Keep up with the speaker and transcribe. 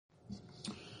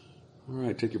All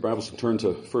right, take your Bibles and turn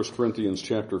to 1 Corinthians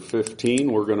chapter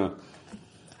 15. We're going to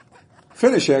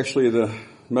finish actually the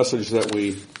message that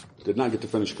we did not get to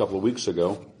finish a couple of weeks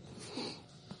ago.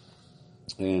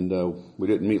 And we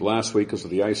didn't meet last week because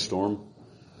of the ice storm.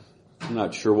 I'm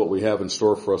not sure what we have in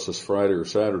store for us this Friday or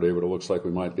Saturday, but it looks like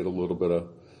we might get a little bit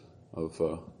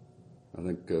of I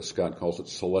think Scott calls it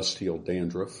celestial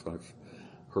dandruff. I've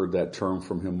heard that term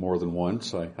from him more than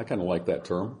once. I kind of like that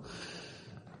term.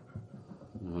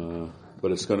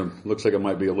 But it's looks like it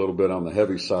might be a little bit on the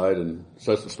heavy side, and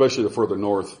especially the further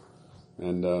north,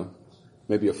 and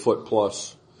maybe a foot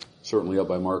plus, certainly up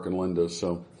by Mark and Linda.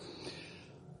 So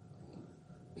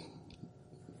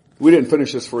we didn't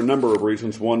finish this for a number of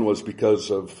reasons. One was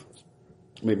because of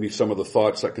maybe some of the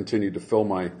thoughts that continued to fill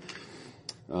my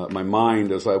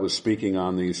mind as I was speaking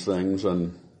on these things,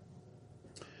 and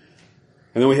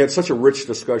then we had such a rich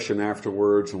discussion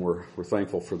afterwards, and we're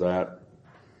thankful for that.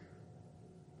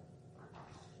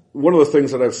 One of the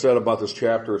things that I've said about this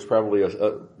chapter is probably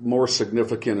a more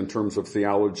significant in terms of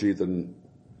theology than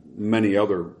many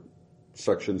other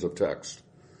sections of text.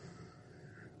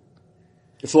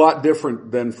 It's a lot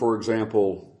different than, for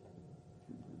example,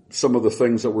 some of the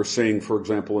things that we're seeing, for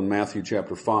example, in Matthew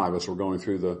chapter 5 as we're going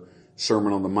through the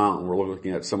Sermon on the Mount. We're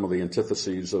looking at some of the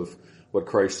antitheses of what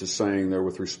Christ is saying there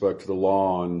with respect to the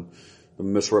law and the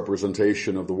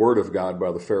misrepresentation of the Word of God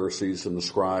by the Pharisees and the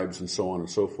scribes and so on and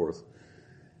so forth.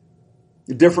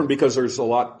 Different because there's a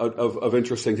lot of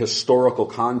interesting historical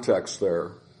context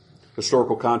there.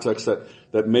 Historical context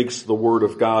that makes the Word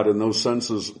of God in those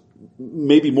senses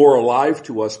maybe more alive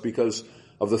to us because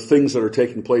of the things that are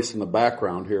taking place in the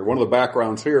background here. One of the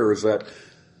backgrounds here is that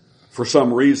for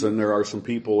some reason there are some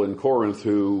people in Corinth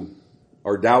who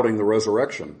are doubting the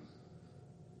resurrection.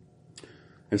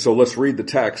 And so let's read the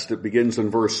text. It begins in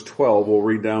verse 12. We'll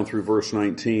read down through verse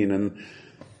 19 and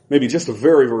maybe just a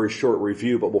very, very short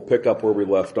review, but we'll pick up where we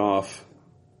left off.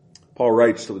 Paul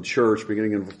writes to the church,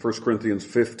 beginning in 1 Corinthians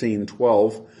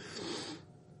 15:12.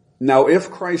 Now,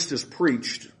 if Christ is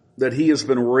preached that he has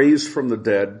been raised from the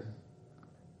dead,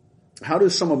 how do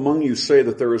some among you say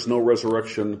that there is no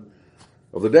resurrection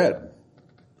of the dead?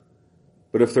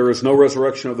 But if there is no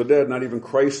resurrection of the dead, not even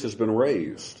Christ has been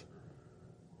raised.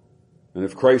 And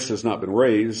if Christ has not been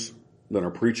raised, then our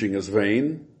preaching is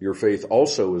vain, your faith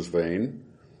also is vain.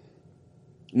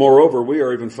 Moreover, we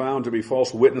are even found to be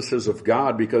false witnesses of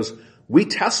God because we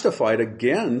testified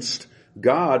against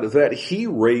God that he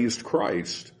raised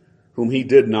Christ, whom he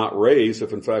did not raise,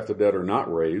 if in fact the dead are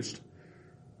not raised.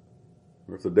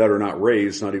 Or if the dead are not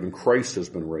raised, not even Christ has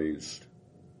been raised.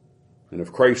 And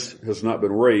if Christ has not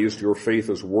been raised, your faith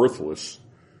is worthless.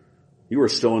 You are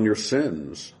still in your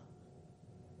sins.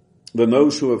 Then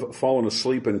those who have fallen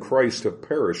asleep in Christ have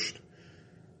perished.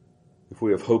 If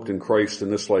we have hoped in Christ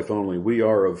in this life only, we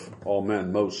are of all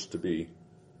men most to be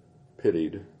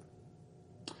pitied.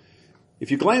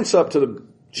 If you glance up to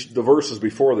the verses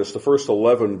before this, the first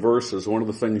 11 verses, one of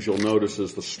the things you'll notice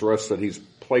is the stress that he's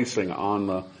placing on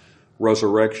the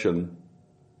resurrection.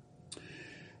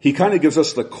 He kind of gives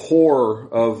us the core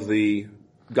of the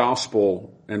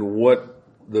gospel and what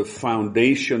the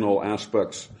foundational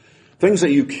aspects, things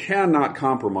that you cannot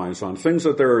compromise on, things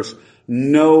that there's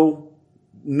no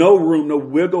room, no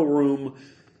wiggle room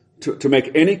to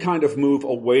make any kind of move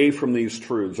away from these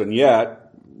truths. And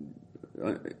yet,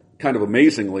 kind of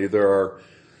amazingly, there are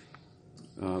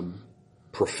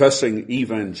professing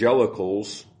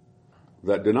evangelicals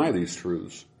that deny these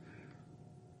truths.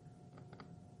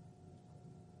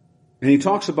 And he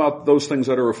talks about those things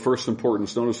that are of first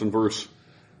importance. Notice in verse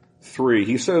 3,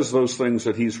 he says those things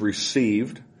that he's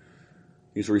received.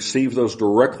 He's received those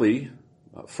directly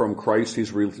from Christ.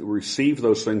 He's received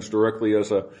those things directly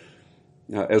as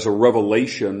a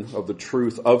revelation of the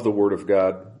truth of the Word of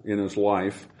God in his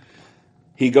life.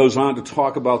 He goes on to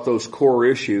talk about those core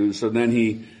issues, and then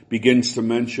he begins to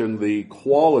mention the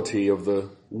quality of the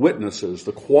witnesses.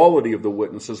 The quality of the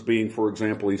witnesses being, for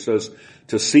example, he says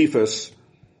to Cephas,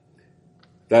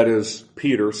 that is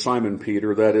Peter, Simon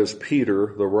Peter, that is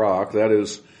Peter the rock, that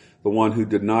is the one who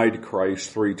denied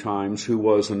Christ 3 times, who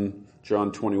was in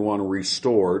John 21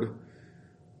 restored.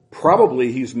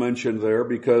 Probably he's mentioned there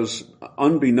because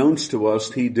unbeknownst to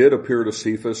us, he did appear to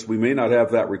Cephas. We may not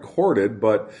have that recorded,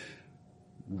 but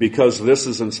because this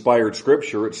is inspired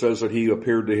scripture, it says that he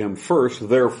appeared to him first.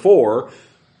 Therefore,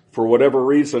 for whatever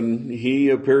reason, he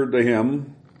appeared to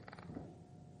him,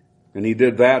 and he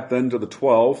did that then to the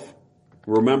 12.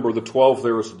 Remember, the 12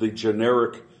 there is the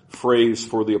generic phrase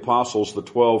for the apostles. The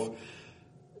 12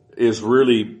 is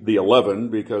really the 11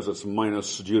 because it's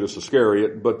minus Judas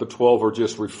Iscariot, but the 12 are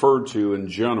just referred to in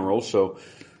general. So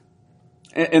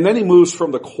And then he moves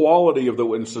from the quality of the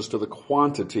witnesses to the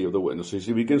quantity of the witnesses.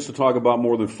 He begins to talk about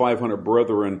more than 500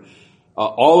 brethren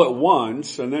all at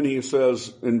once. And then he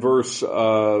says in verse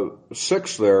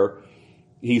 6 there,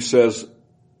 he says,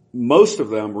 most of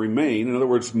them remain. In other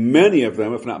words, many of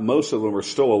them, if not most of them, are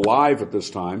still alive at this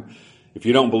time. If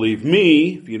you don't believe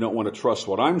me, if you don't want to trust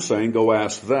what I'm saying, go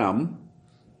ask them.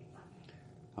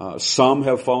 Some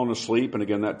have fallen asleep. And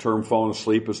again, that term fallen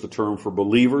asleep is the term for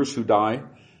believers who die.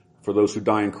 For those who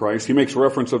die in Christ. He makes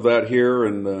reference of that here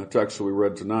in the text that we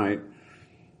read tonight.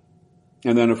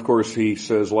 And then, of course, he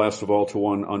says, last of all, to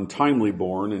one untimely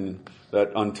born. And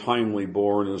that untimely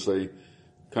born is a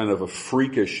kind of a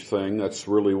freakish thing. That's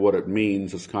really what it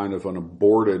means. It's kind of an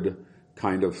aborted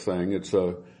kind of thing. It's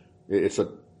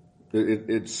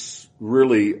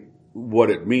really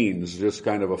what it means, just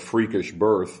kind of a freakish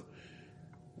birth.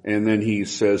 And then he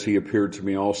says he appeared to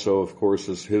me also, of course,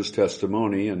 as his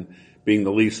testimony and being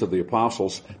the least of the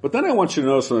apostles. But then I want you to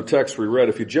notice in the text we read,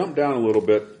 if you jump down a little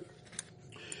bit,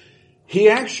 he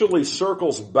actually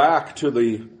circles back to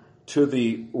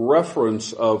the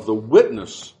reference of the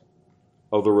witness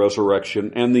of the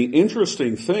resurrection. And the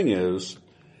interesting thing is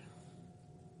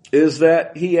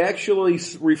that he actually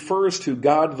refers to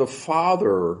God the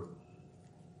Father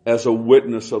as a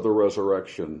witness of the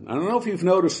resurrection. I don't know if you've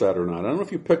noticed that or not. I don't know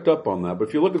if you picked up on that. But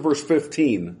if you look at verse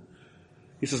 15,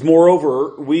 he says,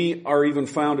 moreover, we are even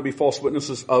found to be false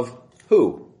witnesses of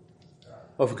who?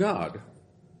 Of God.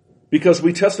 Because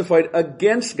we testified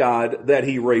against God that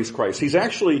he raised Christ. He's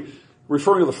actually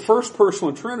referring to the first person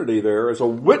of the Trinity there as a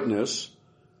witness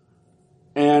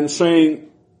and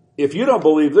saying, if you don't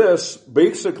believe this,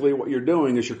 basically what you're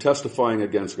doing is you're testifying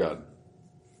against God.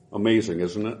 Amazing,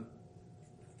 isn't it?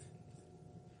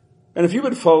 And if you've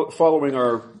been following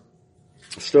our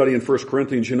study in 1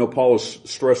 Corinthians, you know Paul is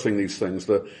stressing these things.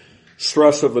 The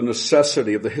stress of the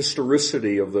necessity, of the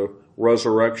historicity of the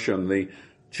resurrection.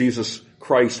 Jesus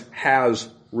Christ has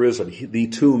risen. The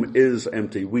tomb is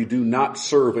empty. We do not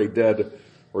serve a dead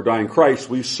or dying Christ.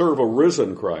 We serve a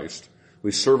risen Christ.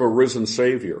 We serve a risen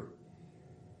Savior.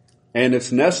 And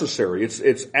it's necessary.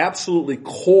 It's absolutely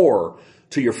core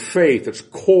to your faith. It's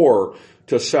core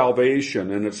to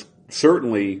salvation. And it's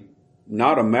certainly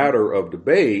not a matter of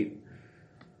debate.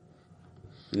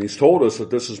 And he's told us that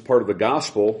this is part of the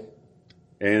gospel.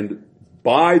 And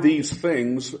by these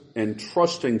things and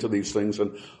trusting to these things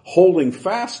and holding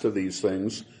fast to these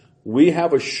things, we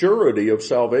have a surety of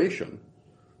salvation.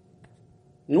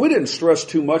 And we didn't stress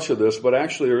too much of this, but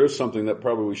actually there is something that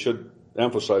probably we should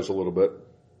emphasize a little bit.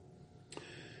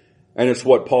 And it's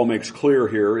what Paul makes clear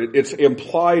here. It's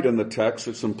implied in the text.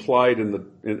 It's implied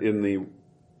in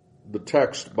the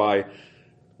text by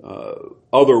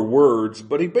other words,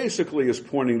 but he basically is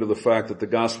pointing to the fact that the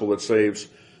gospel that saves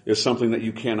is something that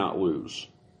you cannot lose.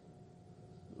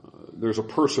 There's a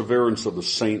perseverance of the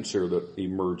saints here that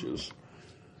emerges,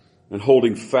 and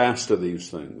holding fast to these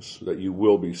things that you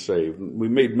will be saved. We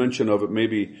made mention of it,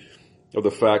 maybe of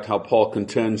the fact how Paul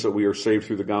contends that we are saved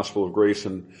through the gospel of grace,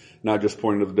 and not just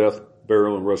pointing to the death,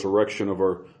 burial, and resurrection of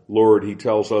our Lord. He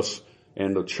tells us,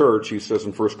 and the church, he says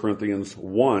in 1 Corinthians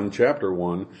 1, chapter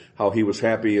 1, how he was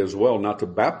happy as well not to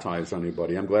baptize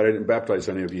anybody. I'm glad I didn't baptize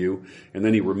any of you. And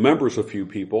then he remembers a few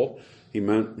people. He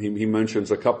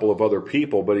mentions a couple of other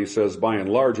people, but he says, by and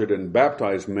large, I didn't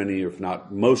baptize many, if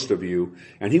not most of you.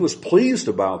 And he was pleased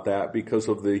about that because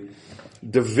of the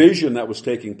division that was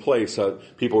taking place.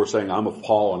 People were saying, I'm of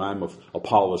Paul, and I'm of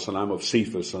Apollos, and I'm of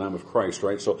Cephas, and I'm of Christ,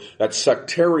 right? So that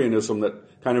sectarianism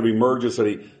that kind of emerges,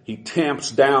 that he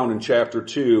tamps down in chapter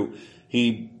 2.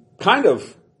 He kind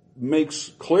of makes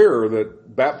clear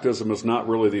that baptism is not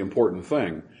really the important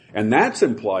thing. And that's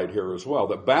implied here as well,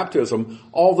 that baptism,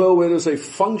 although it is a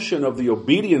function of the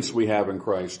obedience we have in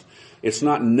Christ, it's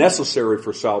not necessary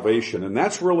for salvation. And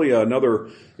that's really another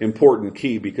important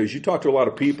key, because you talk to a lot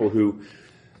of people who,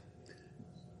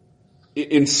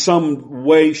 in some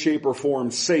way, shape, or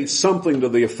form, say something to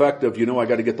the effect of, I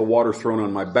got to get the water thrown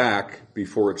on my back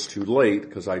before it's too late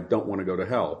because I don't want to go to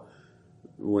hell.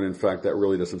 When in fact that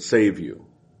really doesn't save you.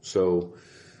 So,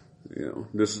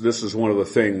 this is one of the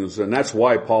things, and that's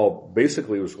why Paul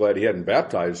basically was glad he hadn't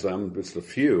baptized them, just a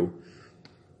few.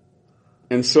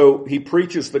 And so he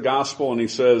preaches the gospel, and he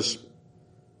says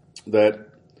that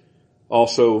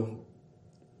also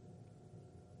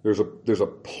there's a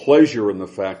pleasure in the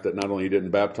fact that not only he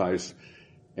didn't baptize,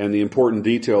 and the important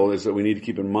detail is that we need to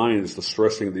keep in mind is the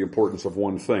stressing of the importance of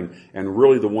one thing. And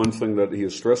really the one thing that he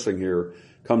is stressing here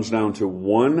comes down to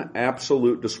one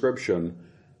absolute description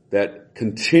that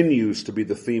continues to be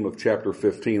the theme of chapter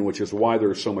 15, which is why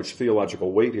there's so much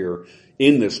theological weight here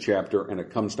in this chapter, and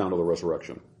it comes down to the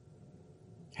resurrection.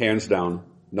 Hands down,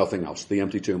 nothing else. The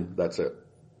empty tomb, that's it.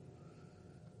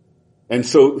 And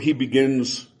so he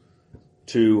begins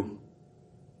to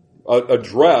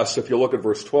address, if you look at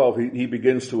verse 12, he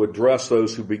begins to address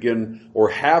those who begin or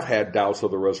have had doubts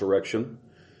of the resurrection.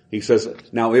 He says,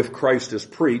 now if Christ is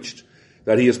preached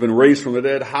that he has been raised from the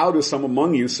dead, how do some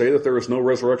among you say that there is no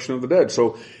resurrection of the dead?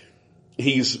 So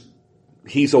he's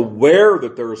aware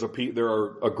that there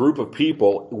are a group of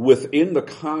people within the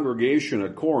congregation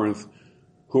at Corinth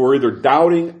who are either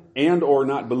doubting and or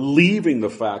not believing the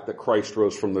fact that Christ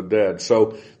rose from the dead.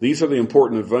 So these are the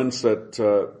important events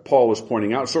that Paul is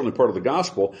pointing out, certainly part of the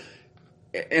gospel.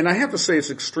 And I have to say it's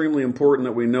extremely important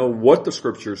that we know what the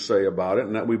scriptures say about it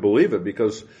and that we believe it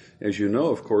because, as you know,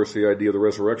 of course, the idea of the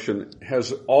resurrection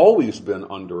has always been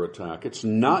under attack. It's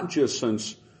not just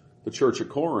since the church at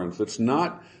Corinth. It's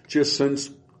not just since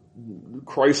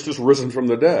Christ has risen from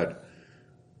the dead.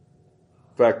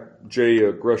 In fact,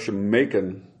 J. Gresham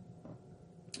Machen,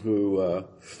 who,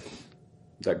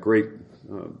 that great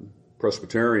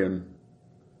Presbyterian,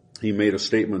 he made a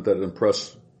statement that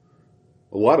impressed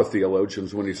a lot of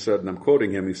theologians when he said, and I'm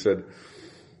quoting him, he said,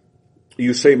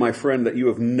 "You say, my friend, that you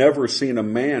have never seen a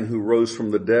man who rose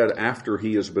from the dead after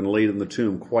he has been laid in the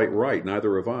tomb. Quite right,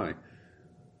 neither have I.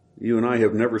 You and I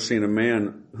have never seen a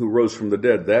man who rose from the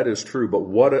dead. That is true, but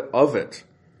what of it?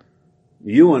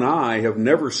 You and I have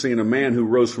never seen a man who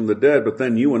rose from the dead, but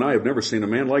then you and I have never seen a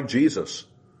man like Jesus."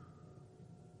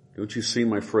 Don't you see,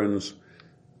 my friends,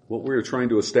 what we are trying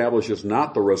to establish is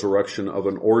not the resurrection of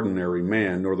an ordinary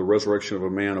man, nor the resurrection of a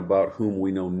man about whom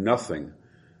we know nothing,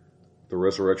 the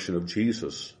resurrection of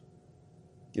Jesus.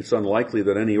 It's unlikely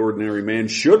that any ordinary man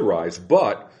should rise,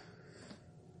 but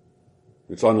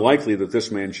it's unlikely that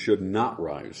this man should not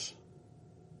rise.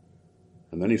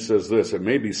 And then he says this, "It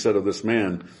may be said of this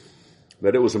man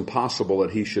that it was impossible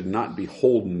that he should not be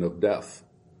holden of death."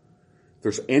 If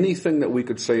there's anything that we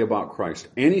could say about Christ,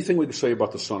 anything we could say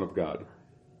about the Son of God,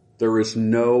 there is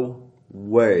no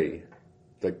way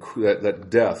that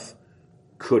death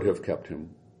could have kept him.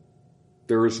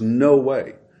 There is no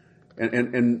way.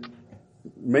 And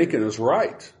Machen is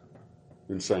right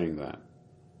in saying that.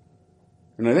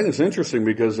 And I think it's interesting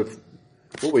because if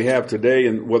what we have today,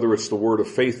 and whether it's the Word of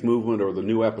Faith movement or the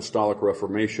New Apostolic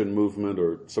Reformation movement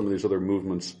or some of these other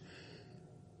movements,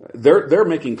 they're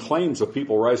making claims of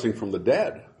people rising from the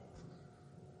dead.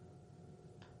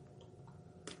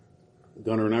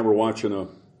 Gunnar and I were watching a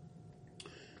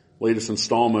latest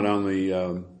installment on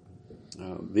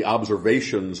the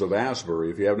observations of Asbury.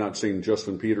 If you have not seen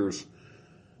Justin Peters,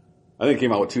 I think it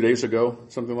came out 2 days ago,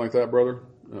 something like that, brother.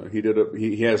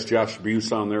 He has Josh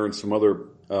Buse on there and some other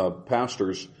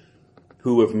pastors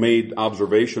who have made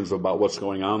observations about what's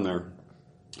going on there,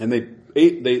 and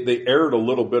they aired a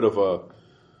little bit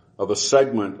of a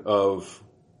segment of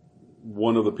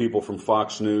one of the people from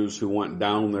Fox News who went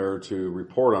down there to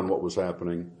report on what was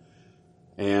happening.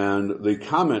 And the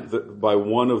comment that by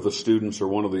one of the students or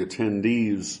one of the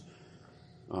attendees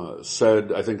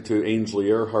said, I think to Ainsley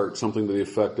Earhart, something to the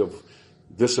effect of,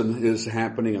 "This is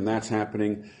happening and that's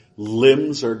happening.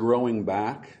 Limbs are growing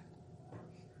back,"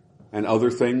 and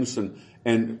other things.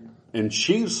 And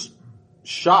she's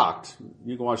shocked.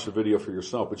 You can watch the video for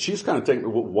yourself, but she's kind of thinking,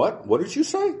 what? What did you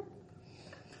say?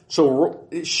 So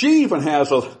she even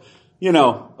has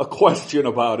a question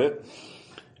about it.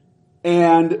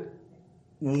 And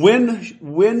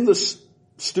when the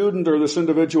student or this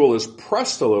individual is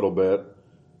pressed a little bit,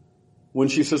 when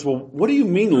she says, "Well, what do you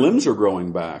mean limbs are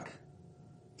growing back?"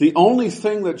 The only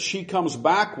thing that she comes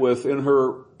back with in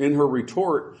her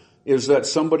retort is that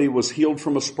somebody was healed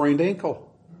from a sprained ankle.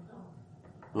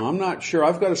 "I'm not sure.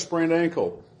 I've got a sprained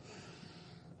ankle.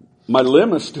 My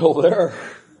limb is still there."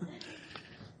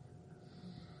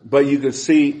 But you could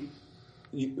see,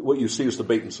 what you see is the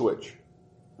bait and switch.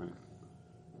 Right?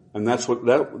 And that's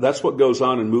what goes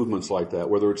on in movements like that,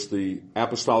 whether it's the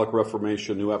Apostolic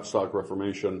Reformation, New Apostolic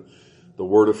Reformation, the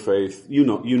Word of Faith. You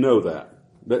know that.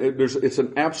 It's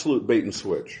an absolute bait and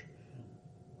switch.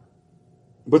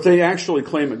 But they actually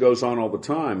claim it goes on all the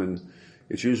time, and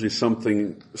it's usually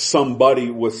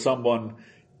somebody with someone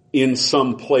in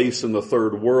some place in the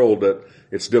third world that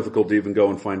it's difficult to even go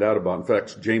and find out about. In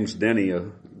fact, James Denny,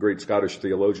 a great Scottish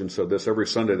theologian, said this: every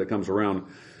Sunday that comes around,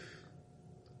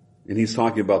 and he's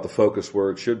talking about the focus where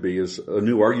it should be, is a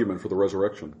new argument for the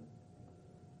resurrection.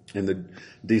 And the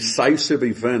decisive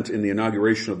event in the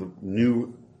inauguration of the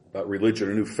new religion,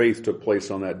 a new faith, took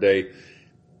place on that day.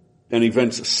 An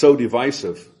event so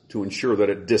divisive to ensure that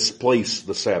it displaced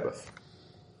the Sabbath.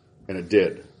 And it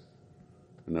did.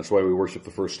 And that's why we worship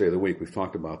the first day of the week. We've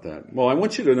talked about that. Well, I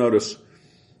want you to notice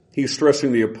he's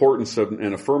stressing the importance of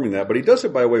and affirming that, but he does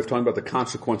it by way of talking about the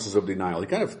consequences of denial. He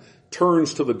kind of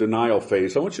turns to the denial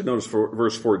phase. I want you to notice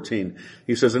verse 14.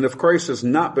 He says, and if Christ has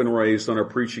not been raised, then our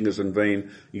preaching is in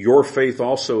vain. Your faith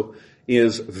also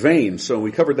is vain. So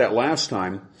we covered that last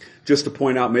time, just to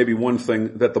point out maybe one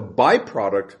thing, that the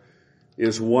byproduct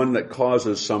is one that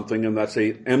causes something, and that's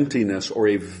a emptiness or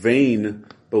a vain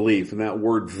belief. And that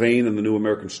word vain in the New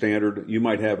American Standard, you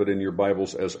might have it in your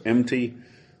Bibles as empty.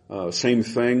 Same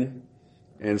thing.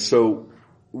 And so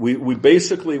we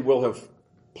basically will have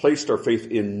placed our faith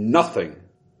in nothing.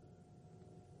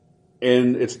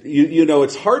 And it's,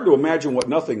 it's hard to imagine what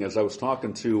nothing is. I was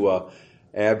talking to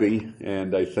Abby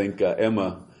and I think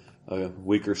Emma a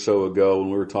week or so ago, and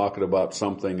we were talking about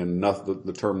something, and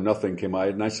the term nothing came out.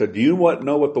 And I said, do you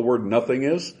know what the word nothing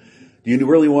is? Do you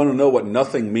really want to know what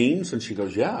nothing means? And she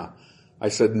goes, yeah. I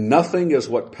said, nothing is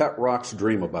what pet rocks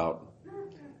dream about.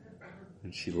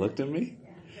 And she looked at me.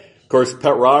 Of course,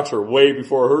 pet rocks are way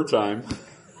before her time.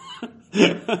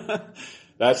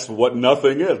 That's what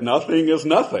nothing is. Nothing is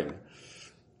nothing.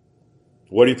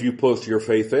 What if you put your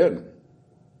faith in?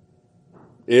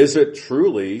 Is it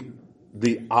truly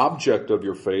the object of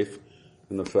your faith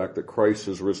in the fact that Christ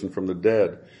is risen from the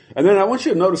dead? And then I want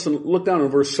you to notice and look down in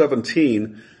verse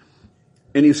 17.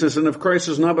 And he says, and if Christ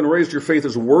has not been raised, your faith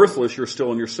is worthless. You're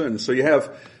still in your sins. So you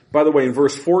have, by the way, in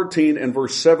verse 14 and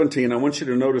verse 17, I want you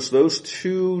to notice those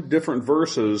two different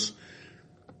verses.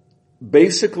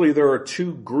 Basically, there are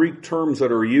two Greek terms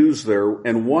that are used there,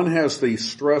 and one has the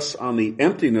stress on the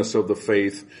emptiness of the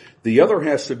faith. The other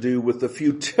has to do with the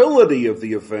futility of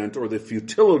the event or the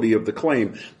futility of the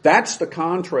claim. That's the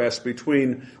contrast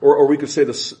between, or we could say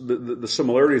the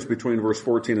similarities between verse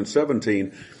 14 and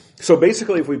 17. So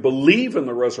basically, if we believe in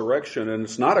the resurrection and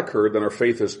it's not occurred, then our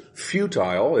faith is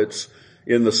futile. It's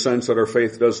in the sense that our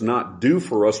faith does not do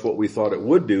for us what we thought it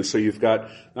would do. So you've got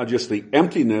not just the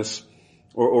emptiness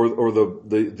or the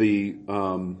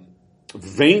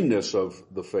vainness of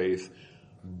the faith,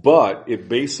 but it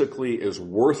basically is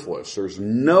worthless. There's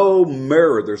no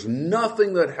merit. There's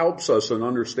nothing that helps us in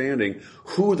understanding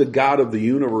who the God of the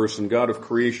universe and God of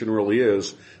creation really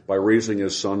is by raising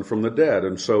his son from the dead.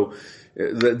 And so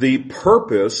the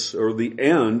purpose or the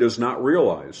end is not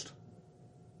realized.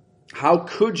 How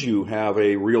could you have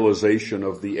a realization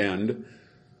of the end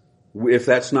if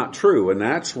that's not true? And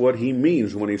that's what he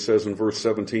means when he says in verse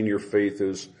 17, your faith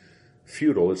is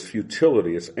futile. It's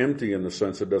futility. It's empty in the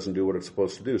sense it doesn't do what it's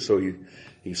supposed to do. So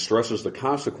he stresses the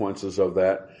consequences of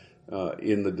that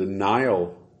in the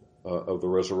denial of the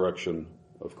resurrection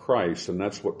of Christ. And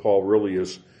that's what Paul really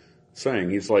is saying.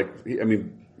 He's like,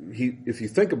 if you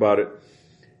think about it,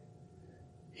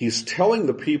 he's telling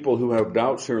the people who have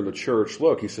doubts here in the church,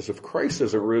 look, he says, if Christ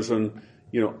isn't risen,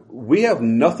 we have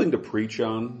nothing to preach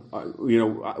on.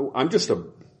 I'm just a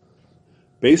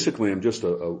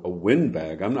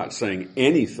windbag. I'm not saying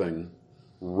anything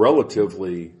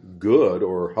relatively good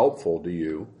or helpful to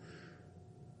you.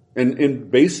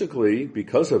 And basically,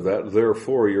 because of that,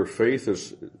 therefore, your faith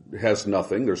has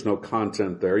nothing. There's no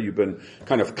content there. You've been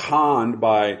kind of conned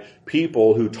by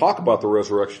people who talk about the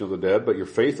resurrection of the dead, but your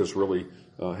faith is really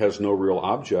has no real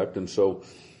object. And so,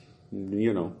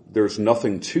 there's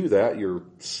nothing to that. You're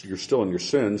still in your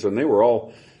sins. And they were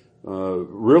all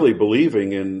really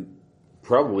believing in,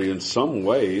 probably in some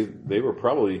way, they were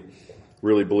probably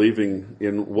really believing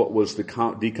in what was the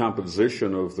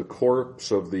decomposition of the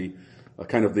corpse of the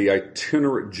kind of the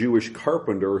itinerant Jewish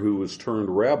carpenter who was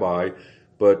turned rabbi,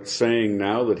 but saying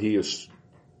now that he is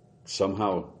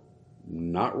somehow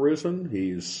not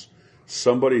risen.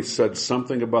 Somebody said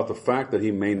something about the fact that he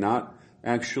may not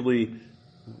actually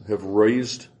have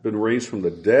been raised from the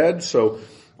dead. So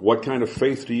what kind of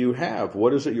faith do you have?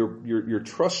 What is it you're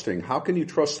trusting? How can you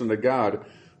trust in a God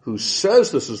who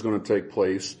says this is going to take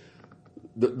place?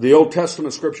 The Old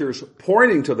Testament scriptures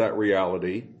pointing to that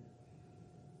reality,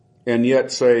 and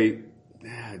yet say,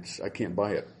 I can't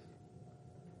buy it.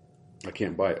 I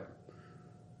can't buy it.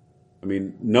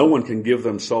 No one can give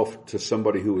themselves to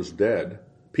somebody who is dead.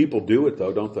 People do it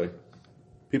though, don't they?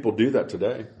 People do that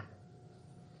today.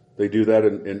 They do that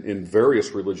in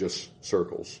various religious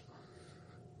circles.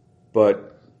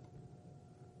 But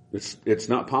it's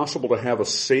not possible to have a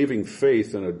saving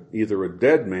faith in either a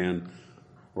dead man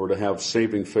or to have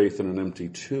saving faith in an empty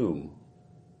tomb.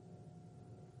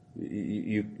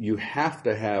 You have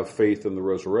to have faith in the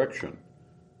resurrection.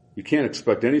 You can't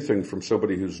expect anything from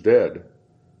somebody who's dead.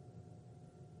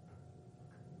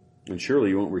 And surely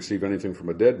you won't receive anything from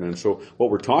a dead man. So what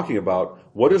we're talking about,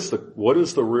 what is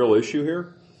the real issue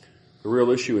here? The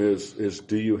real issue is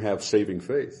do you have saving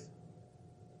faith?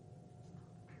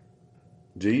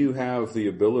 Do you have the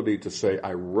ability to say,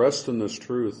 I rest in this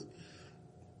truth?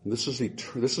 This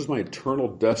is my eternal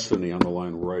destiny on the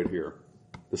line right here.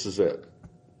 This is it.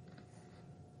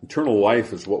 Eternal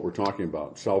life is what we're talking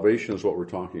about. Salvation is what we're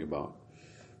talking about.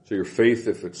 So your faith,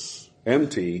 if it's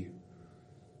empty,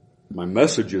 my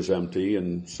message is empty,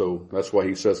 and so that's why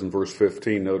he says in verse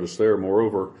 15, notice there,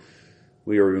 moreover,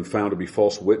 we are even found to be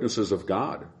false witnesses of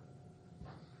God.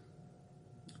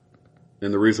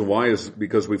 And the reason why is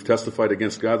because we've testified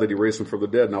against God that he raised him from the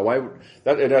dead. Now,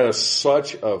 it is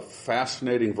such a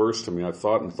fascinating verse to me. I've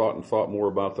thought more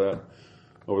about that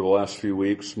over the last few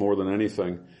weeks, more than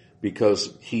anything,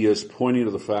 because he is pointing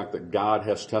to the fact that God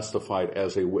has testified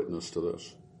as a witness to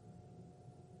this.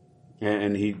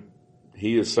 And he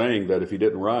is saying that if he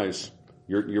didn't rise,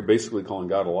 you're basically calling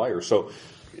God a liar. So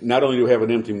not only do we have an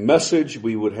empty message,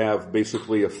 we would have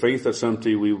basically a faith that's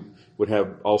empty. We would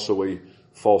have also a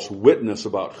false witness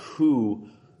about who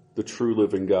the true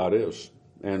living God is.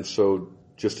 And so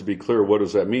just to be clear, what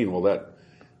does that mean? Well, that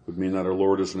would mean that our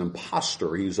Lord is an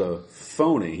imposter. He's a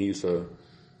phony. He's a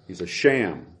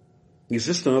sham. He's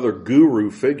just another guru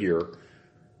figure.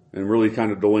 And really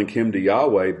kind of to link him to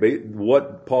Yahweh,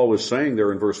 what Paul is saying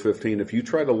there in verse 15, if you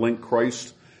try to link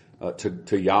Christ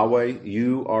to Yahweh,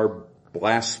 you are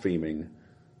blaspheming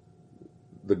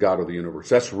the God of the universe.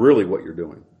 That's really what you're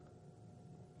doing.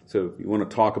 So you want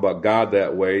to talk about God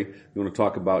that way, you want to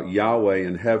talk about Yahweh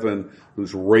in heaven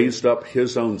who's raised up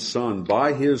his own son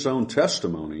by his own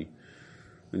testimony,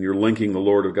 and you're linking the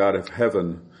Lord of God of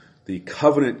heaven, the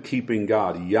covenant-keeping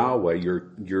God, Yahweh,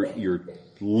 you're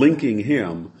linking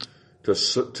him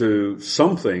to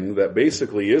something that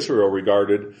basically Israel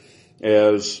regarded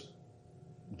as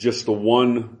just the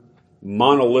one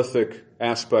monolithic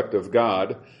aspect of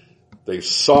God. They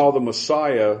saw the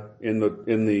Messiah in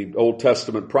the Old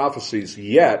Testament prophecies,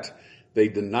 yet they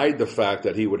denied the fact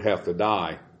that he would have to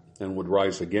die and would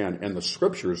rise again. And the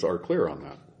scriptures are clear on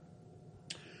that.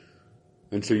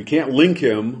 And so you can't link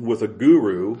him with a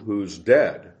guru who's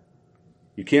dead.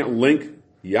 You can't link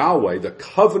Yahweh, the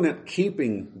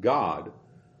covenant-keeping God,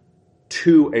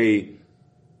 to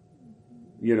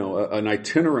an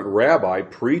itinerant rabbi,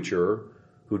 preacher,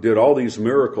 who did all these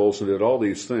miracles and did all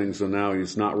these things, and now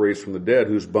he's not raised from the dead,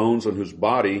 whose bones and whose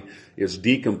body is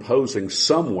decomposing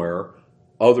somewhere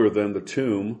other than the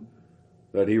tomb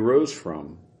that he rose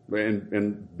from.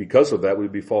 And because of that,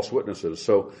 we'd be false witnesses.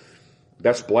 So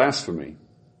that's blasphemy.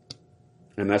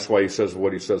 And that's why he says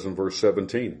what he says in verse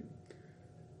 17.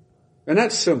 And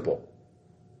that's simple.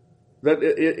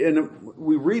 And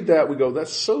we read that, we go,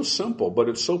 that's so simple, but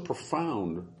it's so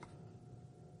profound.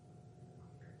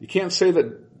 You can't say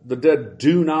that the dead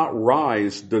do not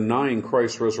rise denying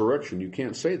Christ's resurrection. You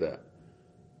can't say that.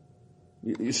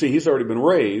 You see, he's already been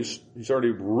raised. He's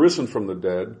already risen from the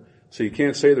dead. So you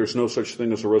can't say there's no such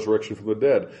thing as a resurrection from the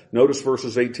dead. Notice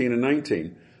verses 18 and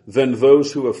 19. Then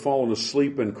those who have fallen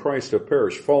asleep in Christ have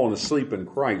perished. Fallen asleep in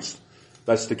Christ.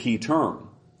 That's the key term.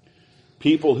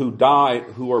 People who die,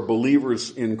 who are believers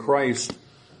in Christ,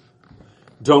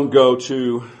 don't go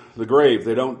to the grave.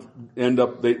 They don't end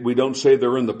up, we don't say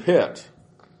they're in the pit.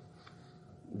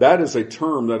 That is a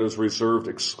term that is reserved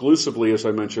exclusively, as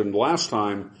I mentioned last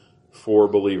time, for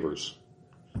believers.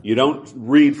 You don't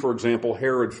read, for example,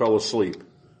 Herod fell asleep.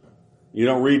 You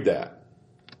don't read that.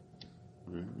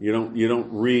 You don't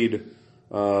read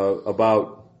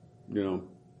about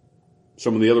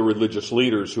some of the other religious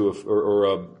leaders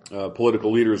or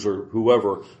political leaders or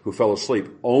whoever who fell asleep.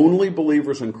 Only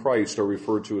believers in Christ are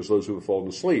referred to as those who have fallen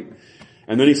asleep.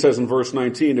 And then he says in verse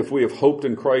 19, if we have hoped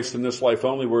in Christ in this life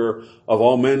only, we're of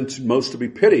all men most to be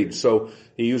pitied. So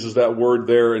he uses that word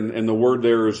there, and the word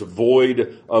there is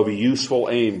void of useful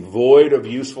aim, void of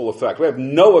useful effect. We have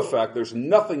no effect. There's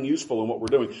nothing useful in what we're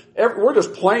doing. We're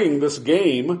just playing this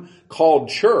game called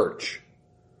church.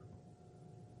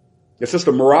 It's just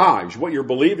a mirage. What you're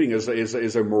believing is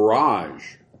a mirage.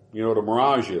 You know what a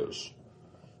mirage is.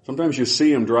 Sometimes you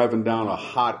see them driving down a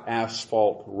hot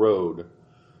asphalt road.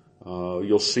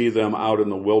 You'll see them out in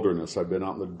the wilderness. I've been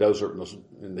out in the desert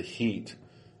in the heat.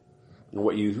 And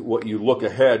what you look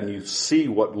ahead and you see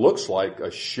what looks like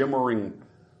a shimmering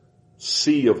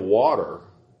sea of water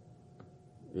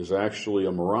is actually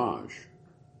a mirage.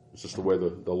 It's just the way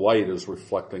the light is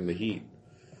reflecting the heat.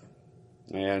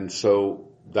 And so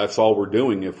that's all we're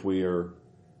doing if we are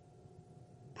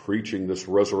preaching this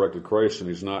resurrected Christ and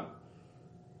he's not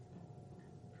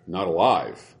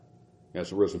alive. He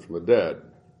hasn't risen from the dead.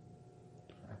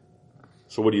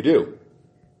 So what do?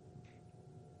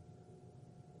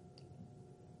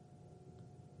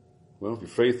 Well, if your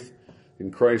faith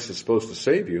in Christ is supposed to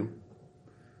save you,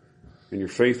 And your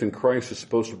faith in Christ is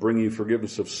supposed to bring you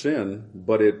forgiveness of sin,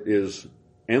 but it is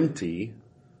empty.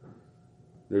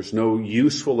 There's no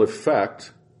useful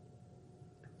effect.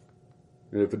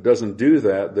 And if it doesn't do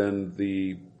that, then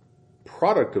the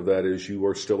product of that is you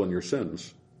are still in your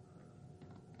sins.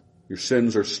 Your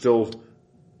sins are still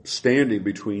standing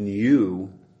between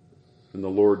you and the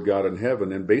Lord God in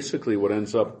heaven. And basically what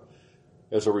ends up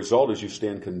as a result is you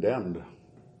stand condemned.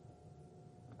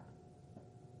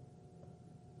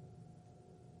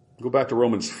 Go back to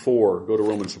Romans 4. Go to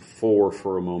Romans 4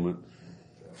 for a moment.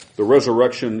 The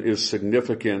resurrection is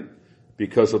significant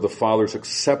because of the Father's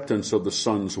acceptance of the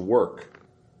Son's work.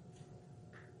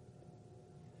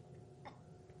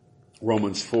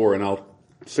 Romans 4, and I'll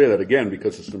say that again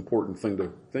because it's an important thing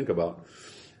to think about.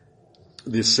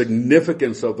 The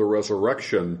significance of the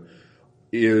resurrection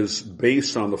is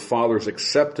based on the Father's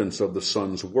acceptance of the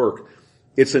Son's work.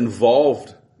 It's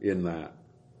involved in that.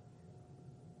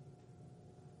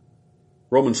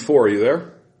 Romans 4, are you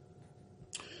there?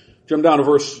 Jump down to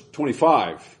verse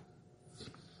 25.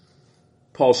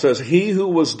 Paul says, he who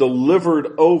was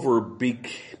delivered over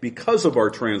because of our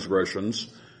transgressions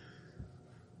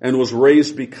and was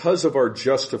raised because of our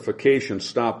justification.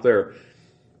 Stop there.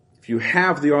 If you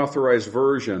have the Authorized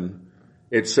Version,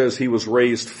 it says he was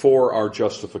raised for our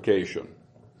justification.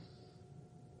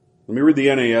 Let me read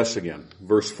the NAS again.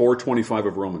 Verse 425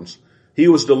 of Romans. He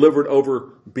was delivered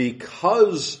over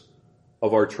because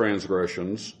of our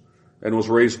transgressions and was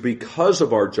raised because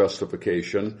of our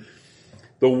justification.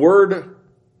 The word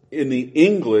in the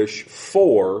English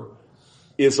for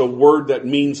is a word that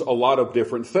means a lot of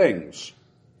different things.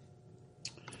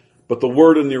 But the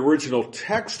word in the original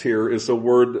text here is a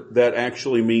word that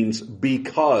actually means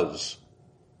because.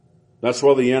 That's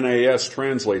why the NAS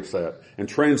translates that and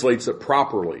translates it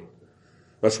properly.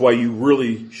 That's why you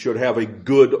really should have a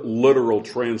good literal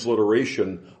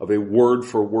transliteration of a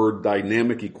word-for-word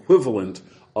dynamic equivalent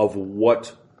of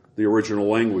what the original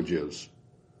language is.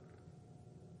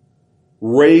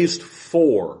 Raised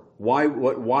for.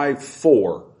 Why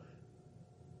for?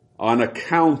 On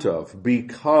account of,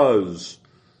 because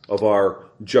of our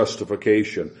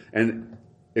justification. And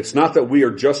it's not that we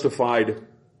are justified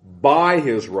by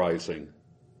his rising.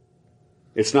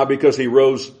 It's not because he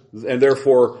rose and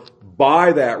therefore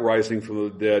by that rising from the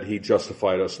dead he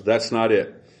justified us. That's not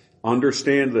it.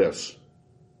 Understand this.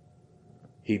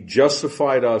 He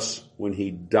justified us when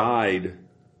he died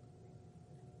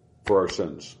for our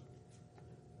sins.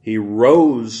 He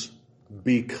rose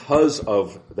because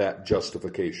of that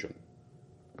justification.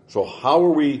 So how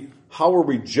are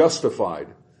we justified?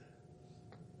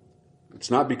 It's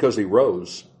not because he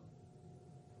rose.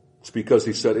 It's because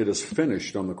he said it is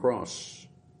finished on the cross.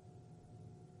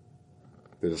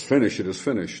 It is finished, it is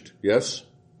finished. Yes?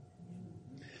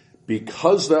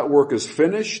 Because that work is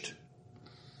finished,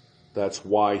 that's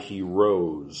why he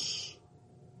rose.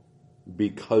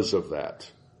 Because of that.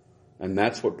 And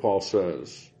that's what Paul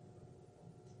says.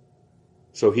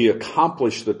 So he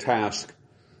accomplished the task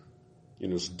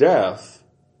in his death,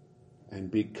 and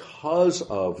because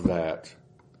of that,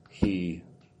 he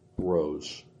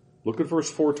rose. Look at verse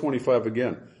 425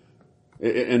 again.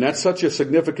 And that's such a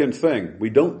significant thing. We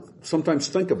don't sometimes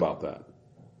think about that.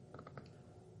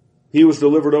 He was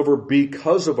delivered over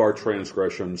because of our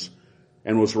transgressions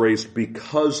and was raised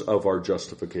because of our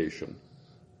justification.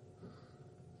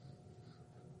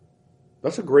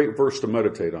 That's a great verse to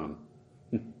meditate on.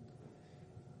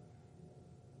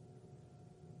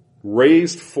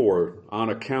 Raised for, on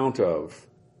account of,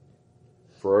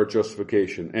 for our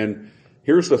justification. And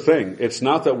here's the thing. It's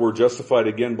not that we're justified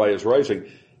again by his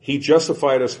rising. He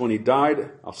justified us when he died.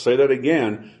 I'll say that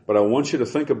again, but I want you to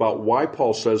think about why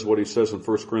Paul says what he says in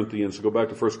 1 Corinthians. Go back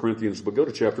to 1 Corinthians, but go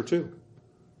to chapter 2.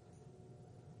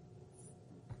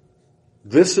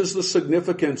 This is the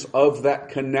significance of that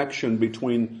connection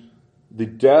between the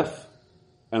death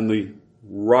and the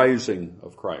rising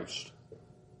of Christ.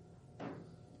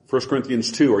 1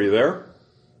 Corinthians 2, are you there?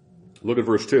 Look at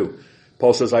verse 2.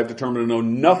 Paul says, I've determined to know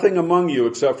nothing among you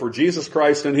except for Jesus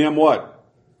Christ and him what?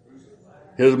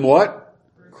 Him what?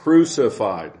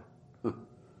 Crucified.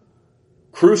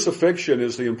 Crucifixion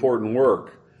is the important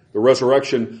work. The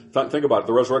resurrection, think about it,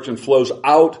 the resurrection flows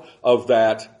out of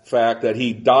that fact that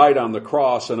he died on the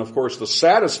cross, and of course the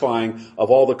satisfying of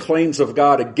all the claims of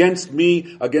God against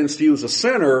me, against you as a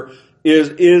sinner, is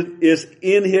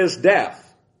in his death.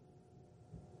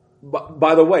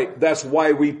 By the way, that's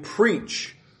why we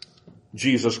preach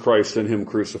Jesus Christ and him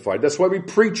crucified. That's why we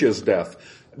preach his death.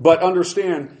 But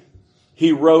understand,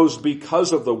 he rose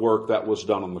because of the work that was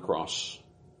done on the cross.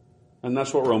 And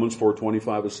that's what Romans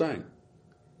 4:25 is saying.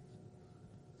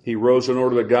 He rose in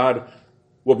order that God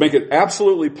will make it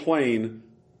absolutely plain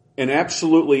and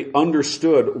absolutely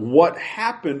understood what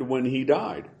happened when he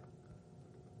died.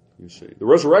 You see, the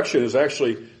resurrection is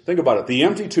actually, think about it, the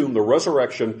empty tomb, the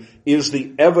resurrection is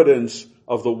the evidence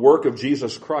of the work of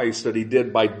Jesus Christ that he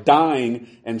did by dying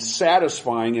and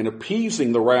satisfying and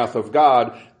appeasing the wrath of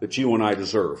God that you and I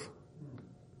deserve.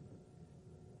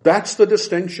 That's the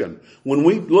distinction. When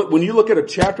you look at a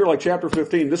chapter like chapter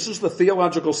 15, this is the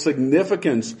theological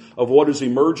significance of what is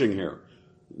emerging here.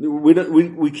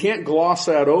 We can't gloss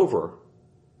that over.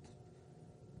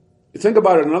 Think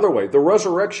about it another way. The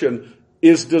resurrection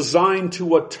is designed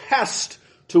to attest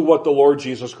to what the Lord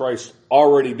Jesus Christ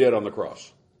already did on the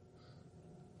cross.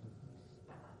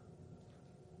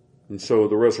 And so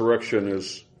the resurrection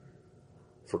is,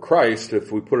 for Christ,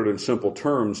 if we put it in simple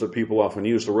terms that people often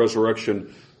use, the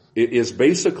resurrection is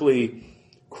basically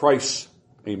Christ's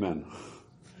amen.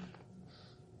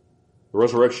 The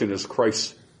resurrection is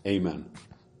Christ's amen.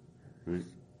 Right?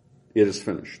 It is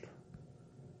finished.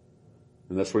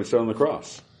 And that's what he said on the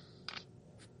cross.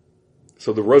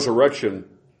 So the resurrection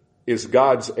is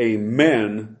God's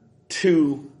amen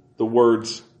to the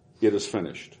words, it is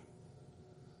finished.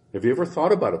 Have you ever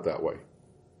thought about it that way?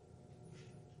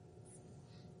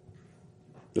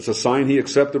 It's a sign he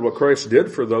accepted what Christ did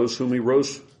for those whom he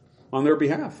rose on their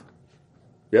behalf.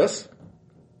 Yes?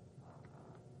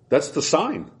 That's the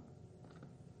sign.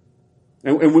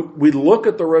 And we look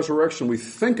at the resurrection, we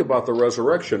think about the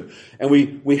resurrection, and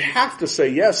we have to say,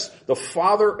 yes, the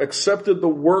Father accepted the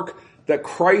work that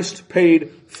Christ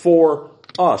paid for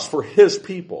us, for his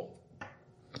people.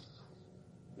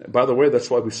 By the way, that's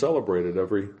why we celebrate it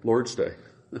every Lord's Day.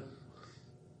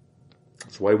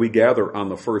 That's why we gather on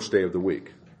the first day of the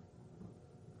week.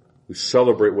 We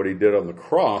celebrate what he did on the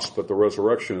cross, but the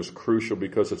resurrection is crucial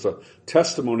because it's a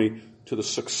testimony to the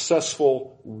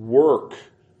successful work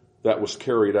that was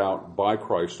carried out by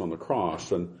Christ on the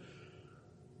cross. And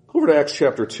go over to Acts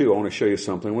chapter 2. I want to show you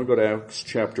something. I want to go to Acts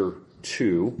chapter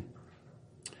 2.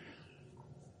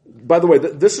 By the way,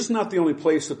 this is not the only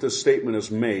place that this statement is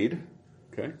made.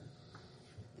 Okay?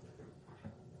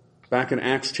 Back in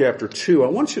Acts chapter 2, I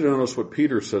want you to notice what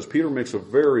Peter says. Peter makes a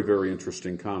very, very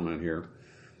interesting comment here.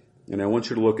 And I want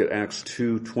you to look at Acts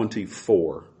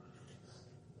 2:24.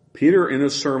 Peter, in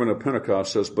his sermon at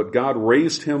Pentecost, says, "But God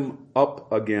raised him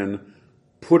up again,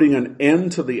 putting an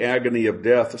end to the agony of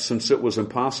death, since it was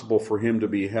impossible for him to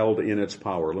be held in its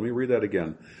power." Let me read that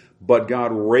again. "But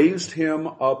God raised him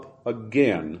up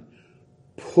again,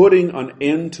 putting an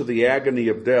end to the agony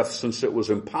of death, since it was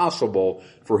impossible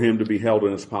for him to be held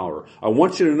in its power." I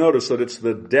want you to notice that it's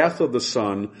the death of the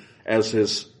Son as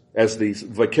the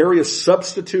vicarious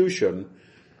substitution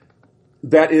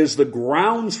that is the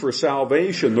grounds for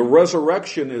salvation. The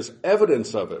resurrection is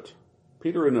evidence of it.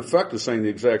 Peter, in effect, is saying the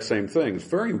exact same thing. It's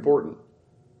very important.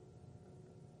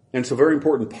 And it's a very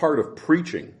important part of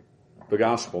preaching the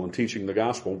gospel and teaching the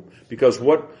gospel, because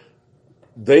what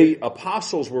the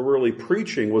apostles were really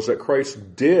preaching was that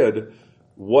Christ did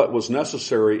what was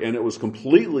necessary and it was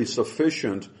completely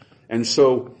sufficient. And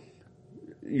so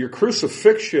your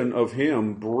crucifixion of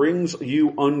him brings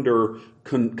you under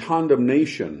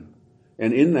condemnation.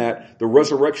 And in that, the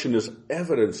resurrection is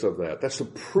evidence of that. That's the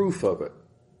proof of it.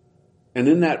 And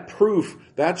in that proof,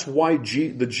 that's why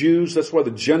the Jews, that's why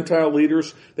the Gentile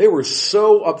leaders, they were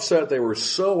so upset, they were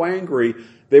so angry,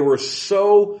 they were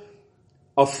so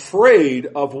afraid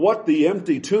of what the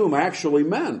empty tomb actually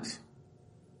meant.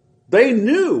 They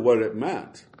knew what it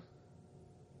meant.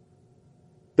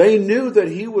 They knew that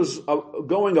he was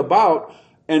going about,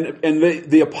 and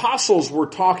the apostles were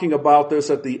talking about this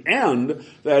at the end,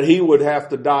 that he would have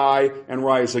to die and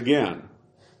rise again.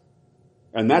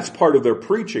 And that's part of their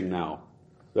preaching now,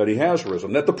 that he has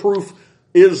risen, that the proof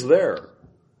is there.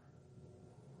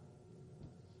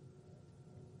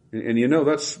 And you know,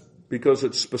 that's because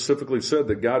it specifically said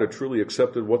that God had truly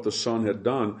accepted what the Son had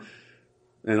done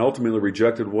and ultimately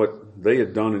rejected what they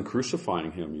had done in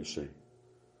crucifying him, you see.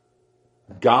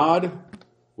 God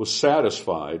was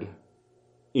satisfied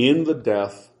in the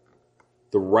death,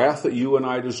 the wrath that you and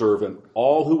I deserve, and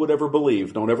all who would ever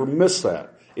believe. Don't ever miss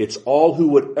that. It's all who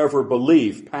would ever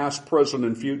believe, past, present,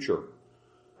 and future.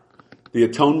 The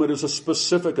atonement is a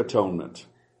specific atonement.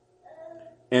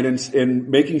 And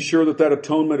in making sure that that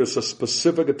atonement is a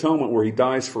specific atonement where he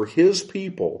dies for his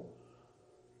people,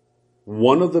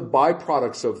 one of the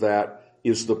byproducts of that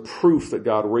is the proof that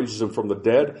God raises him from the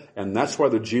dead. And that's why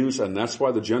the Jews and that's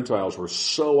why the Gentiles were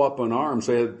so up in arms.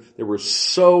 They were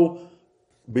so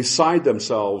beside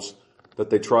themselves that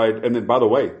they tried. And then, by the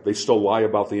way, they still lie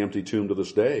about the empty tomb to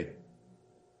this day.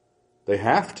 They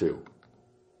have to.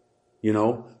 You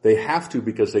know, they have to,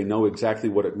 because they know exactly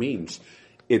what it means.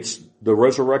 it's the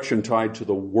resurrection tied to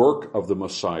the work of the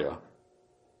Messiah.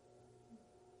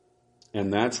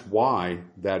 And that's why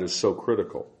that is so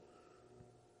critical.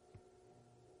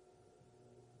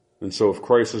 And so if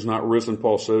Christ is not risen,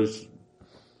 Paul says,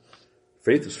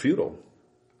 faith is futile.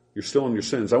 You're still in your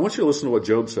sins. I want you to listen to what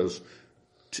Job says.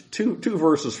 Two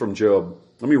verses from Job.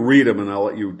 Let me read them and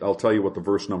I'll tell you what the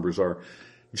verse numbers are.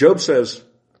 Job says,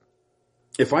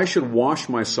 if I should wash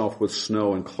myself with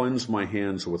snow and cleanse my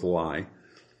hands with lye,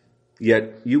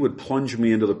 yet you would plunge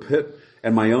me into the pit,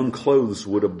 and my own clothes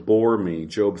would abhor me.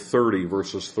 Job 30,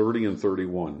 verses 30 and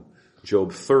 31.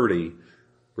 Job 30,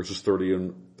 verses 30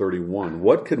 and 31.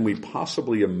 What can we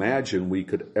possibly imagine we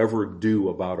could ever do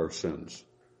about our sins?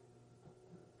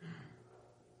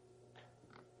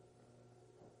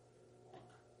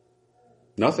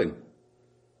 Nothing.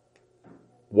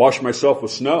 Wash myself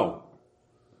with snow.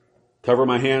 Cover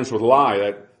my hands with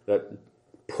lye, that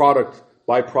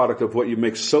byproduct of what you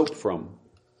make soap from.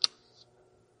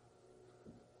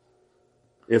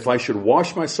 If I should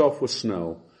wash myself with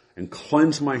snow and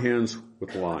cleanse my hands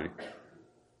with lye,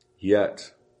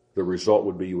 yet the result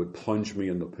would be you would plunge me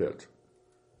in the pit,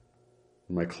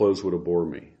 and my clothes would abhor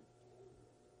me.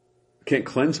 I can't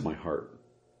cleanse my heart.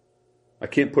 I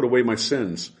can't put away my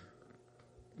sins,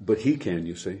 but he can,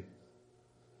 you see.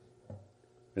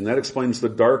 And that explains the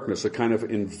darkness that kind of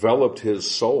enveloped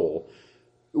his soul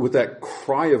with that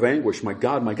cry of anguish, my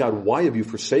God, why have you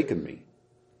forsaken me?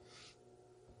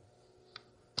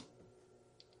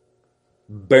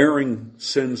 Bearing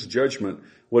sin's judgment,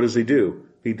 what does he do?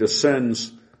 He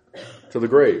descends to the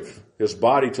grave, his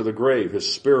body to the grave,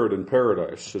 his spirit in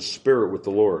paradise, his spirit with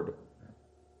the Lord.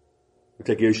 I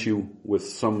take issue with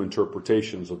some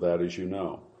interpretations of that, as you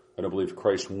know. I don't believe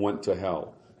Christ went to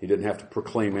hell. He didn't have to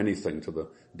proclaim anything to the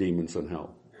demons in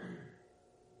hell.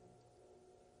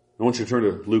 I want you to turn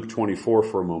to Luke 24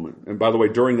 for a moment. And by the way,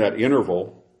 during that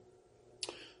interval,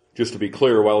 just to be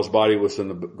clear, while his body was in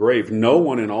the grave, no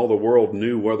one in all the world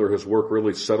knew whether his work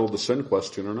really settled the sin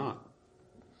question or not.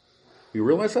 You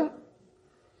realize that?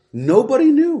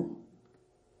 Nobody knew.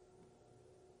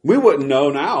 We wouldn't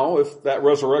know now if that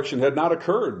resurrection had not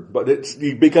occurred, but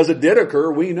because it did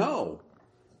occur, we know.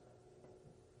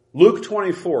 Luke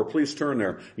 24, please turn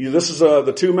there. This is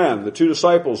the two men, the two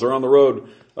disciples are on the road,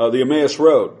 the Emmaus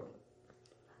road.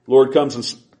 Lord comes and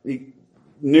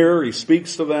he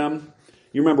speaks to them.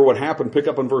 You remember what happened. Pick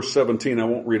up in verse 17. I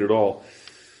won't read it all.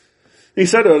 He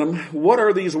said to them, what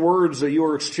are these words that you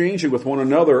are exchanging with one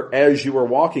another as you are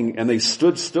walking? And they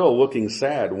stood still looking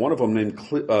sad. One of them, named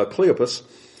Cleopas,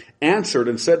 answered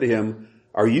and said to him,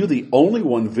 are you the only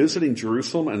one visiting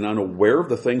Jerusalem and unaware of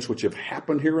the things which have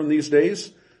happened here in these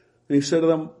days? And he said to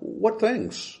them, what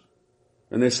things?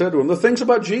 And they said to him, the things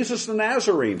about Jesus the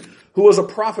Nazarene, who was a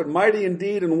prophet, mighty in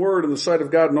deed and word in the sight of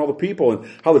God and all the people,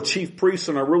 and how the chief priests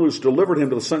and our rulers delivered him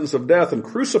to the sentence of death and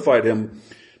crucified him.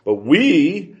 But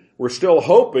we were still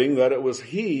hoping that it was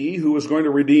he who was going to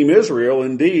redeem Israel.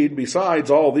 Indeed,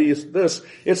 besides all this,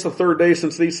 it's the third day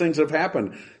since these things have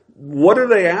happened. What do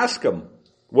they ask him?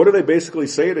 What do they basically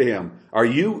say to him?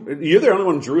 You're the only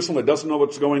one in Jerusalem that doesn't know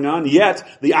what's going on? Yet,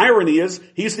 the irony is,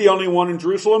 he's the only one in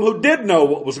Jerusalem who did know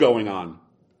what was going on.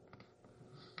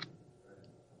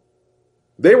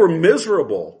 They were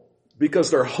miserable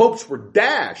because their hopes were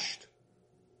dashed.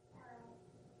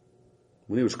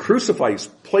 When he was crucified, he's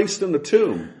placed in the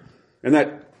tomb. And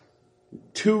that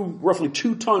roughly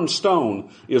 2-ton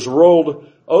stone is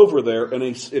rolled over there and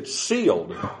it's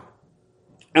sealed.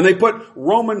 And they put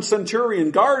Roman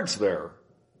centurion guards there,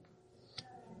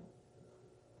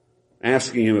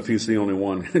 asking him if he's the only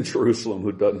one in Jerusalem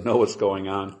who doesn't know what's going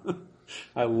on.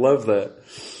 I love that.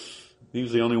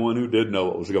 He's the only one who did know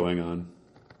what was going on.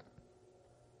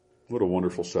 What a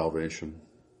wonderful salvation.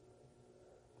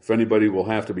 If anybody will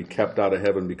have to be kept out of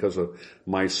heaven because of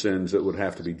my sins, it would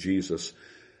have to be Jesus.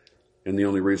 And the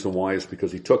only reason why is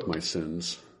because he took my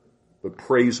sins. But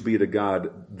praise be to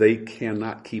God, they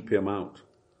cannot keep him out.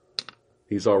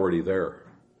 He's already there.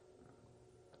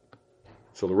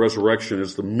 So the resurrection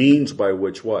is the means by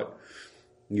which what?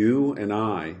 You and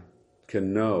I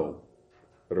can know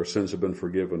that our sins have been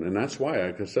forgiven. And that's why,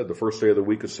 like I said, the first day of the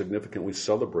week is significant. We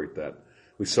celebrate that.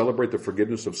 We celebrate the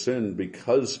forgiveness of sin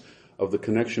because of the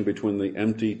connection between the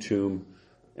empty tomb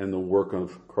and the work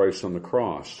of Christ on the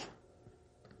cross.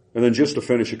 And then just to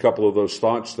finish a couple of those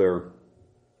thoughts there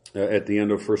at the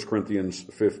end of 1 Corinthians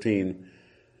 15,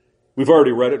 we've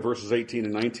already read it, verses 18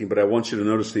 and 19, but I want you to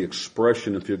notice the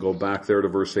expression, if you go back there to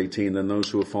verse 18, then those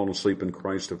who have fallen asleep in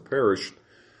Christ have perished.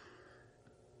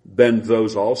 Then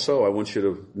those also, I want you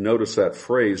to notice that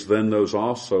phrase, then those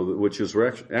also, which is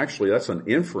actually, that's an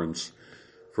inference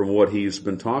from what he's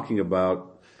been talking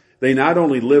about They not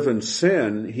only live in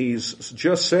sin, he's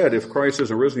just said, if Christ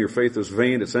isn't risen, your faith is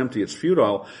vain, it's empty, it's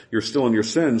futile, you're still in your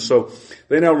sins. So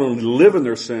they not only live in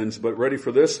their sins, but ready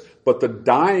for this, but the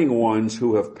dying ones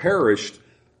who have perished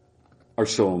are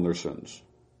still in their sins.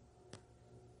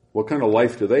 What kind of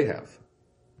life do they have?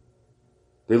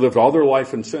 They lived all their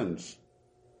life in sins.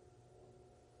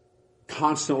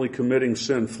 Constantly committing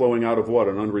sin, flowing out of what?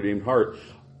 An unredeemed heart.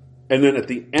 And then at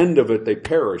the end of it, they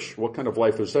perish. What kind of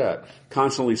life is that?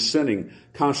 Constantly sinning,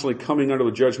 constantly coming under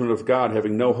the judgment of God,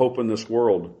 having no hope in this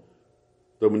world.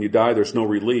 That when you die, there's no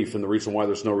relief. And the reason why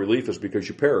there's no relief is because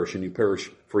you perish, and you perish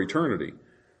for eternity.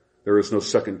 There is no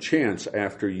second chance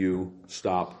after you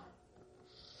stop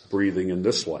breathing in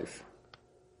this life.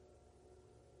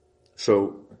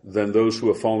 So then those who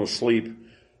have fallen asleep,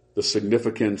 the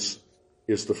significance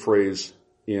is the phrase,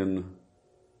 in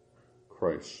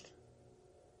Christ.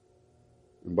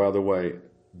 And by the way,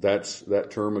 that's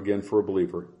that term again for a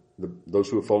believer. Those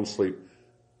who have fallen asleep,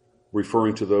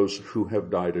 referring to those who have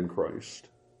died in Christ.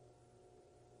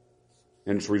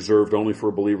 And it's reserved only for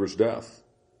a believer's death.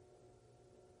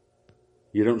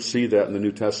 You don't see that in the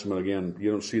New Testament again.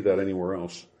 You don't see that anywhere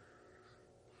else.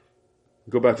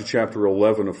 Go back to chapter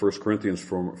 11 of 1 Corinthians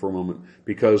for a moment.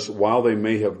 Because while they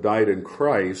may have died in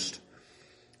Christ,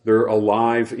 they're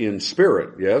alive in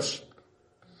spirit, yes?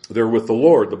 They're with the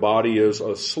Lord. The body is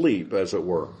asleep, as it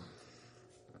were.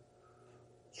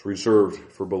 It's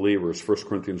reserved for believers, 1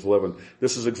 Corinthians 11.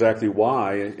 This is exactly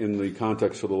why, in the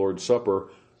context of the Lord's Supper,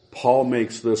 Paul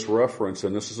makes this reference,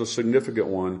 and this is a significant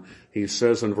one. He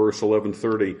says in verse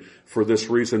 11:30, for this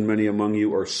reason many among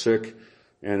you are sick,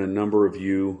 and a number of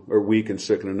you are weak and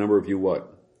sick, and a number of you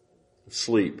what?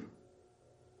 Sleep.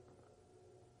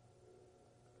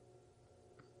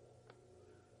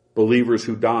 Believers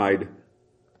who died,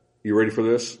 you ready for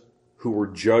this? Who were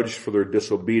judged for their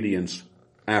disobedience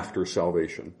after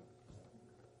salvation.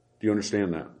 Do you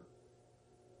understand that?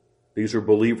 These are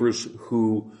believers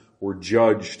who were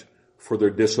judged for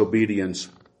their disobedience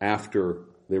after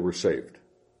they were saved.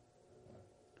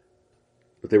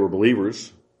 But they were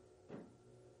believers.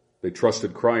 They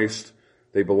trusted Christ.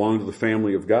 They belonged to the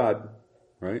family of God,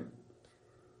 right?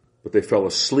 But they fell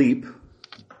asleep.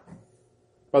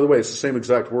 By the way, it's the same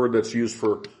exact word that's used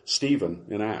for Stephen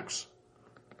in Acts.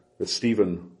 That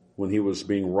Stephen, when he was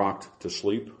being rocked to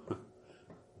sleep,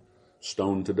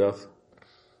 stoned to death,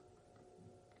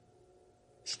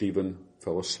 Stephen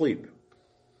fell asleep.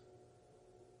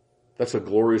 That's a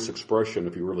glorious expression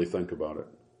if you really think about it.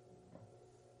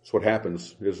 It's what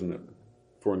happens, isn't it,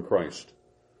 for in Christ.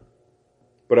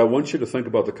 But I want you to think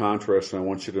about the contrast, and I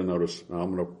want you to notice, now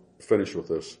I'm going to finish with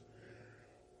this.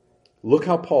 Look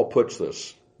how Paul puts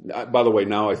this. By the way,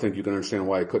 now I think you can understand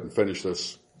why I couldn't finish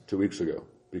this 2 weeks ago,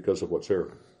 because of what's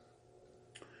here.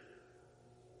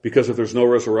 Because if there's no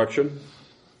resurrection,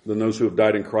 then those who have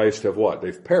died in Christ have what?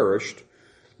 They've perished.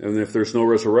 And if there's no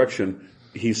resurrection,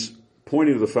 he's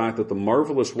pointing to the fact that the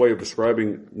marvelous way of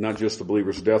describing not just the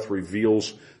believer's death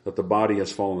reveals that the body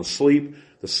has fallen asleep,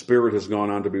 the spirit has gone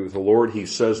on to be with the Lord. He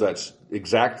says that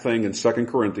exact thing in 2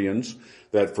 Corinthians,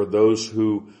 that for those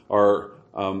who are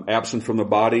absent from the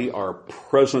body are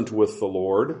present with the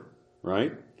Lord,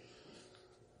 right?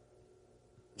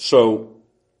 So,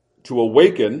 to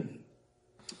awaken,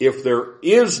 if there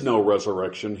is no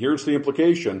resurrection, here's the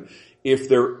implication. If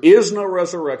there is no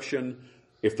resurrection,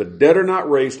 if the dead are not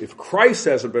raised, if Christ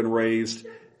hasn't been raised,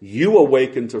 you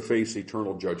awaken to face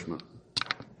eternal judgment.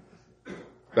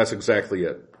 That's exactly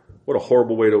it. What a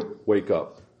horrible way to wake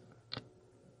up.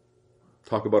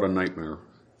 Talk about a nightmare.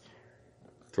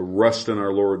 To rest in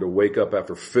our Lord, to wake up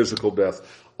after physical death,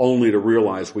 only to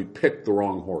realize we picked the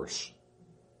wrong horse.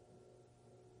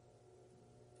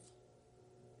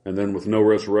 And then with no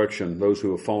resurrection, those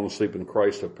who have fallen asleep in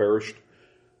Christ have perished.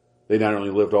 They not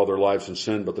only lived all their lives in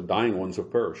sin, but the dying ones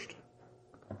have perished.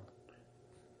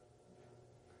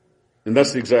 And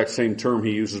that's the exact same term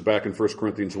he uses back in 1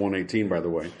 Corinthians 1:18, by the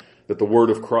way, that the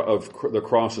word of the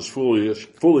cross is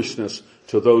foolishness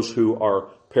to those who are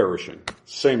perishing.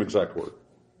 Same exact word.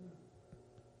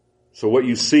 So what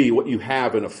you see, what you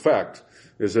have in effect,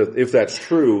 is that if that's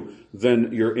true,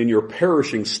 then you're in your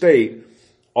perishing state,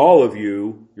 all of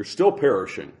you, you're still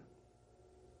perishing.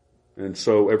 And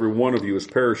so every one of you is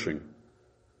perishing.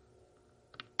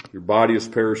 Your body is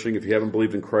perishing. If you haven't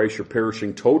believed in Christ, you're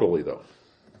perishing totally, though.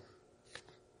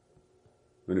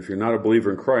 And if you're not a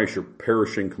believer in Christ, you're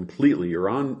perishing completely. You're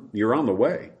on the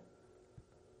way.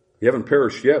 You haven't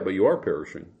perished yet, but you are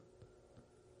perishing.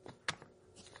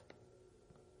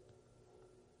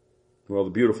 Well, the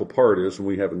beautiful part is, and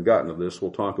we haven't gotten to this,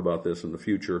 we'll talk about this in the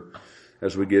future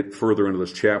as we get further into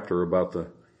this chapter about the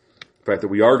The fact that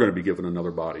we are going to be given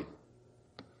another body.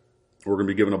 We're going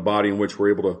to be given a body in which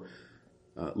we're able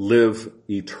to live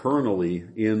eternally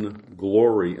in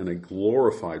glory, in a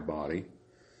glorified body,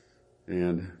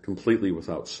 and completely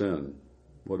without sin.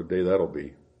 What a day that'll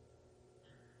be.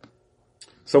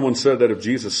 Someone said that if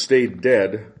Jesus stayed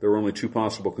dead, there were only two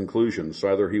possible conclusions.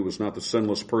 Either he was not the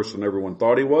sinless person everyone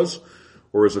thought he was,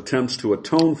 or his attempts to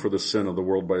atone for the sin of the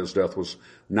world by his death was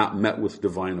not met with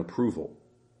divine approval.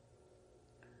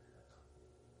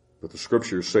 But the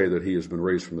scriptures say that he has been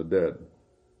raised from the dead.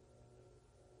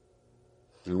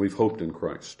 And we've hoped in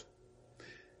Christ.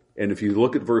 And if you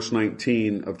look at verse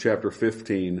 19 of chapter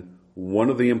 15, one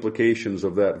of the implications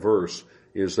of that verse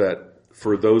is that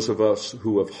for those of us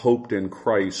who have hoped in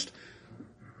Christ,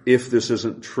 if this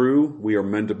isn't true, we are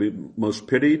meant to be most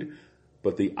pitied,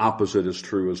 but the opposite is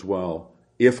true as well.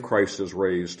 If Christ is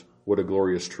raised, what a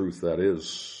glorious truth that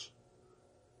is.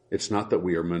 It's not that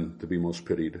we are meant to be most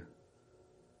pitied.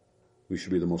 We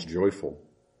should be the most joyful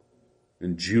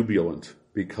and jubilant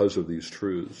because of these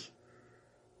truths.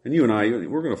 And you and I,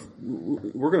 we're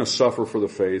going to suffer for the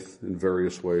faith in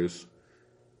various ways.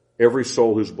 Every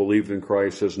soul who's believed in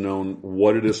Christ has known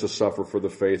what it is to suffer for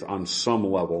the faith on some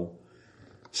level,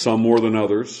 some more than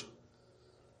others.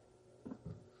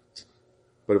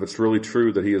 But if it's really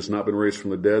true that he has not been raised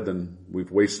from the dead, then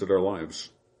we've wasted our lives.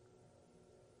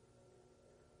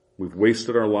 We've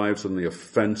wasted our lives in the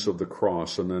offense of the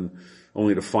cross, and then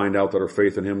only to find out that our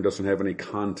faith in him doesn't have any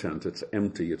content. It's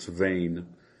empty. It's vain.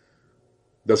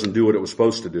 Doesn't do what it was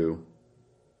supposed to do.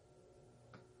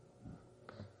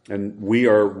 And we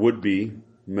would be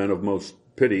men of most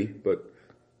pity, but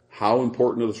how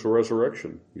important is the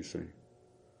resurrection, you see?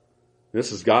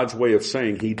 This is God's way of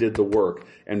saying he did the work.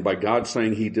 And by God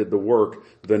saying he did the work,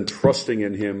 then trusting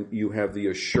in him, you have the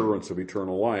assurance of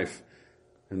eternal life.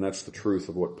 And that's the truth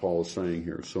of what Paul is saying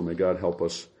here. So may God help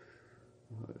us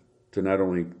to not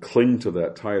only cling to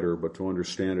that tighter, but to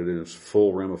understand it in its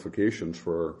full ramifications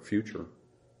for our future.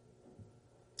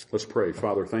 Let's pray.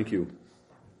 Father, thank you.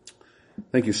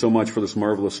 Thank you so much for this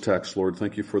marvelous text, Lord.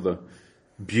 Thank you for the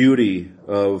beauty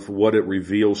of what it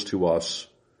reveals to us.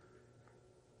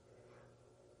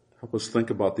 Help us think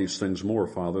about these things more,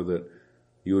 Father, that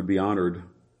you would be honored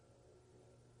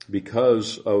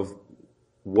because of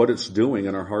what it's doing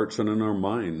in our hearts and in our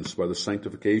minds by the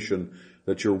sanctification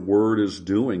that your word is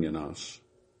doing in us.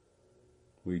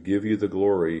 We give you the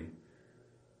glory,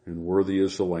 and worthy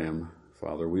is the Lamb.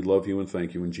 Father, we love you and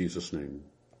thank you in Jesus' name.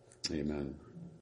 Amen.